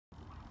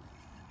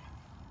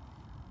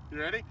You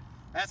ready?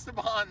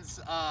 Esteban's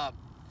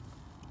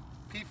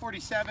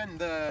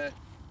P-47,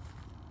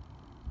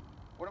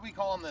 what are we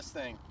calling this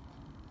thing?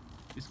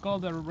 It's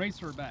called the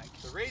Razorback.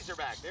 The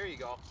Razorback, there you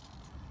go.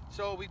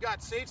 So we've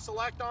got safe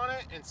select on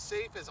it, and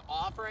safe is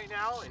off right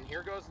now, and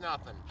here goes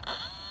nothing.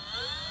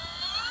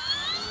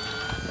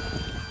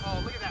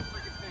 Oh, look at that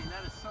freaking thing.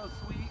 That is so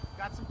sweet.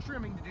 Got some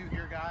trimming to do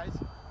here, guys.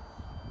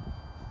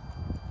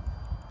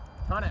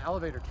 Ton of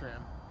elevator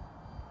trim.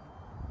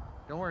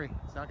 Don't worry,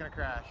 it's not gonna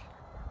crash.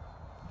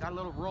 Got a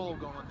little roll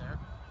going there.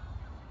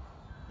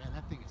 Man,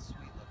 that thing is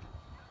sweet looking.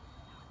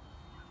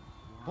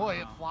 Boy,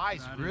 it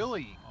flies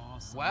really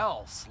awesome.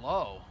 well,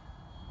 slow.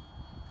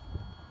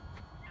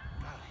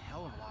 Got a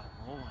hell of a lot of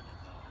roll in it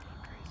though,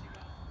 not crazy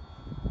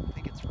about. I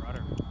think it's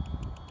rudder.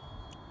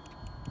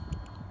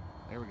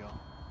 There we go.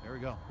 There we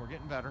go. We're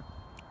getting better.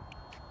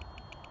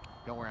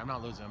 Don't worry, I'm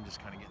not losing. I'm just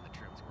kind of getting the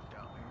trims worked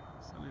out here.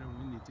 It's a little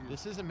windy too.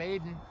 This is a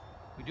maiden.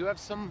 We do have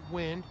some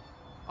wind.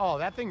 Oh,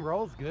 that thing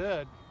rolls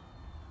good.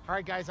 All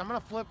right, guys, I'm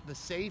gonna flip the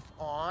safe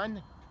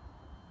on.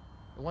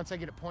 And once I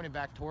get it pointed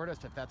back toward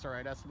us, if that's all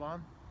right,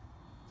 Esteban.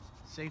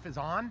 Safe is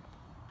on.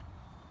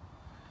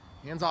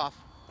 Hands off.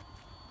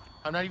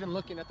 I'm not even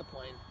looking at the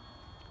plane.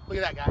 Look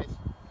at that, guys.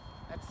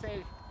 That's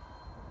safe.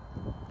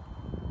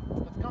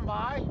 Let's come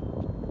by.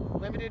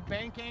 Limited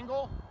bank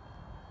angle.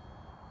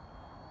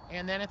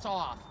 And then it's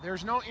off.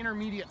 There's no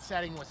intermediate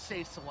setting with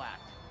safe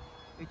select.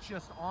 It's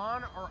just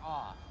on or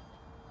off.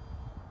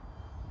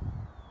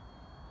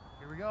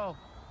 Here we go.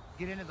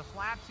 Get into the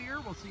flaps here.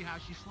 We'll see how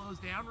she slows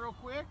down real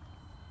quick.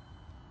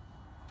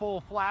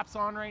 Full flaps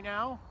on right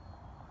now.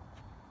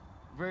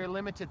 Very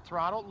limited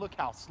throttle. Look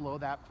how slow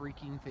that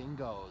freaking thing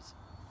goes.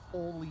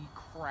 Holy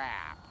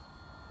crap.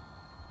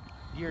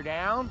 Gear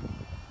down.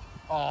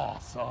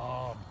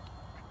 Awesome.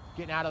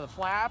 Getting out of the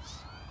flaps.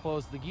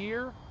 Close the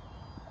gear.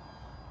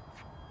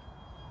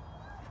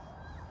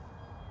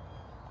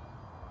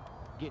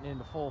 Getting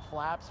into full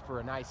flaps for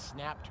a nice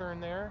snap turn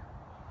there.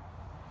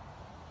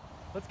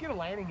 Let's get a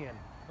landing in.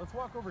 Let's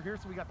walk over here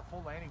so we got the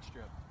full landing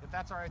strip, if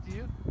that's all right with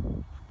you.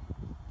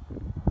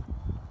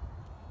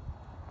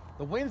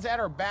 The wind's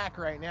at our back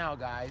right now,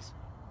 guys.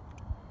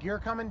 Gear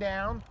coming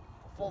down,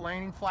 full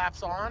landing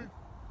flaps on.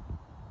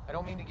 I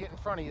don't mean to get in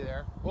front of you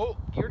there. Oh,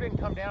 gear didn't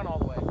come down all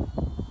the way.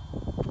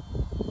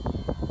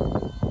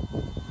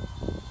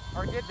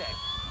 Or did they?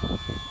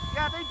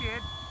 Yeah, they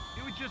did.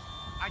 It was just,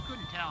 I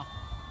couldn't tell.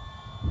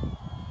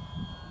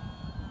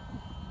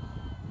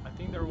 I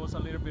think there was a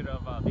little bit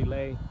of a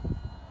delay.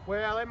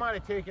 Well, it might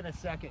have taken a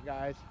second,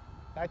 guys.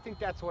 I think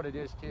that's what it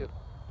is too.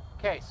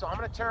 Okay, so I'm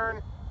gonna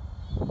turn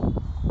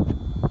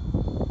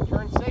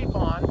safe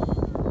on,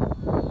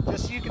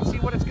 just so you can see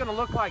what it's gonna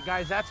look like,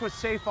 guys. That's what's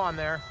safe on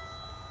there.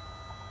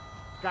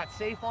 Got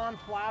safe on,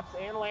 flaps,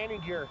 and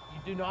landing gear.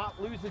 You do not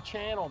lose the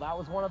channel. That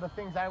was one of the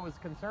things I was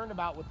concerned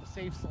about with the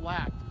safe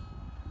select.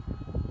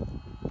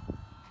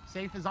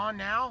 Safe is on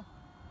now.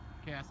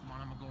 Okay, Esteban,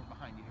 I'm gonna go over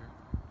behind you here.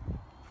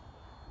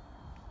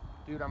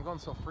 Dude, I'm going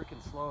so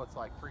freaking slow, it's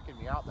like freaking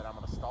me out that I'm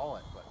gonna stall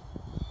it, but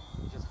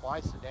it just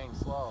flies so dang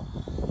slow.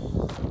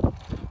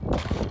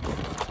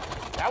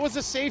 That was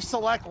a safe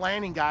select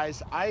landing,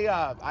 guys.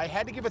 I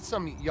had to give it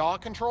some yaw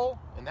control,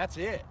 and that's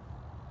it.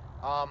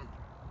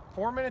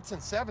 4 minutes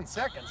and 7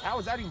 seconds. How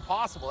is that even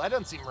possible? That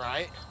doesn't seem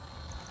right.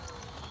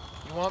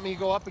 You want me to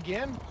go up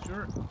again?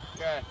 Sure.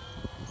 Okay.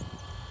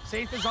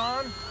 Safe is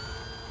on.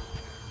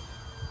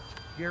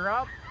 Gear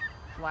up.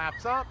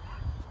 Flaps up.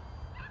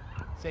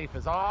 Safe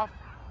is off.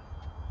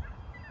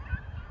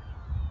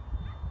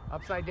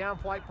 Upside down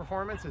flight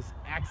performance is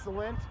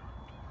excellent.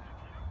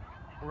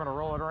 We're gonna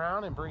roll it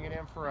around and bring it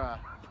in for a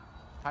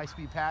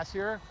high-speed pass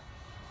here.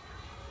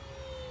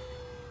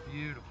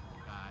 Beautiful,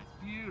 guys,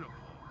 beautiful.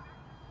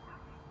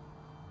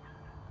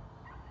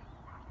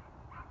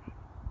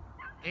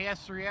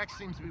 AS3X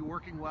seems to be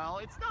working well.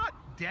 It's not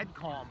dead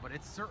calm, but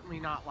it's certainly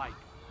not like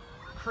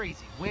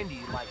crazy windy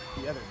like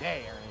the other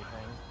day or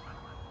anything.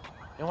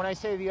 And when I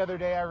say the other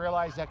day, I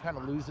realize that kind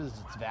of loses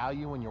its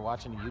value when you're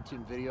watching a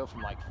YouTube video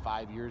from like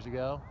 5 years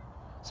ago.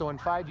 So in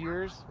 5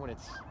 years, when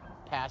it's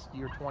past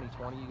year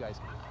 2020, you guys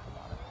can laugh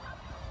about it.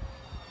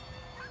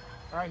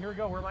 All right, here we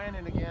go. We're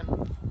landing again.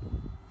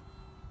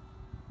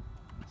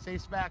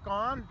 Safe's back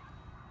on.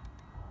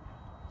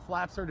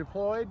 Flaps are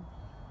deployed.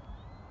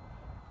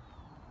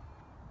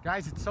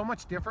 Guys, it's so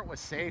much different with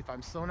safe.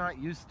 I'm so not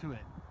used to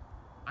it.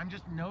 I'm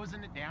just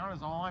nosing it down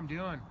is all I'm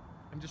doing.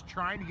 I'm just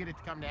trying to get it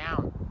to come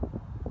down.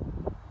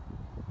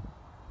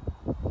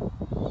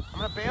 I'm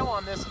gonna bail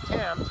on this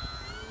attempt.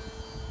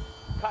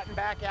 Cutting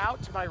back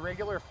out to my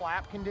regular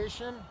flap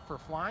condition for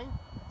flying.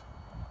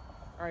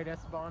 All right,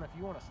 Esteban, if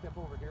you want to step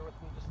over here with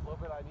me just a little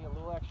bit, I need a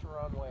little extra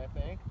runway, I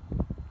think.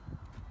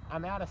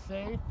 I'm out of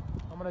safe.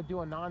 I'm gonna do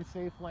a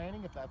non-safe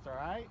landing if that's all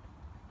right.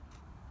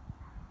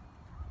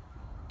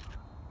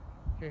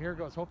 Okay, here it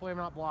goes. Hopefully I'm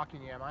not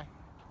blocking you, am I?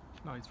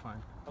 No, it's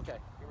fine. Okay,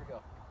 here we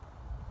go.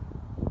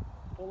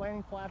 Full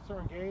landing flaps are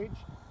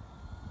engaged.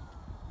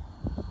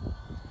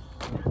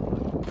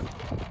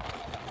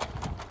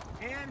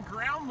 And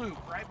ground loop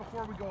right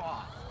before we go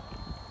off.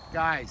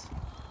 Guys,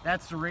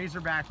 That's the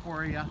Razorback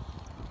for you.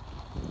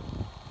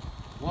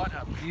 What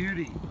a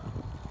beauty.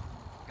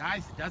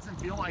 Guys, it doesn't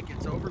feel like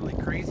it's overly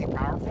crazy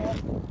powerful,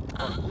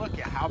 but look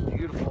at how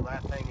beautiful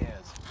that thing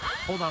is.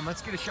 Hold on,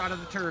 let's get a shot of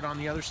the turd on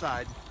the other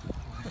side.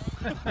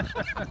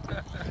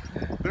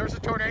 There's a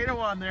tornado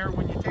on there.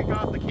 When you take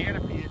off the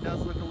canopy, it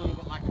does look a little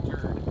bit like a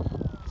turd.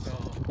 So,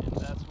 and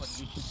that's what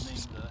you should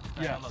name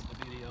the title of the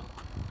video.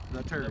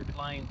 The turd. The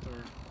flying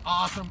turd.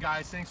 Awesome,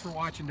 guys. Thanks for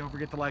watching. Don't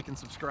forget to like and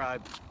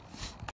subscribe.